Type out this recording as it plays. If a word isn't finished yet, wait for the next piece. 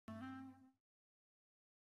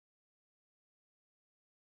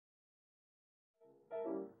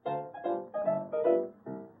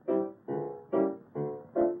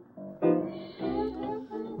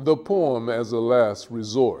The Poem as a Last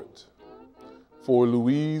Resort, for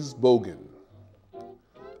Louise Bogan.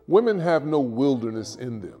 Women have no wilderness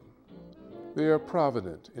in them. They are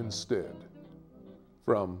provident instead.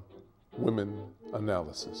 From Women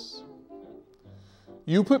Analysis.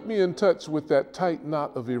 You put me in touch with that tight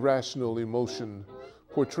knot of irrational emotion,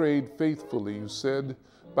 portrayed faithfully, you said,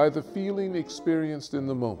 by the feeling experienced in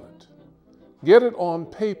the moment. Get it on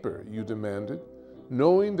paper, you demanded,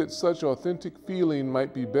 knowing that such authentic feeling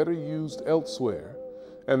might be better used elsewhere,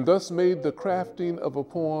 and thus made the crafting of a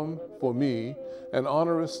poem, for me, an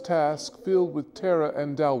onerous task filled with terror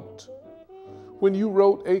and doubt. When you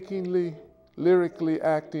wrote achingly, lyrically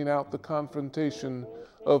acting out the confrontation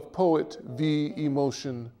of poet v.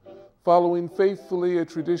 emotion, following faithfully a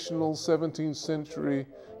traditional 17th century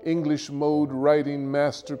English mode writing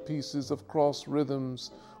masterpieces of cross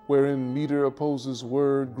rhythms wherein meter opposes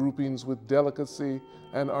word groupings with delicacy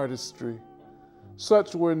and artistry.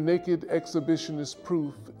 Such were naked exhibitionist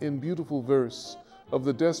proof in beautiful verse of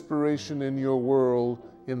the desperation in your world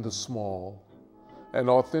in the small, an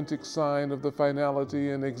authentic sign of the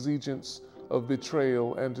finality and exigence of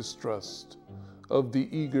betrayal and distrust, of the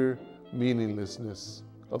eager meaninglessness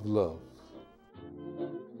of love.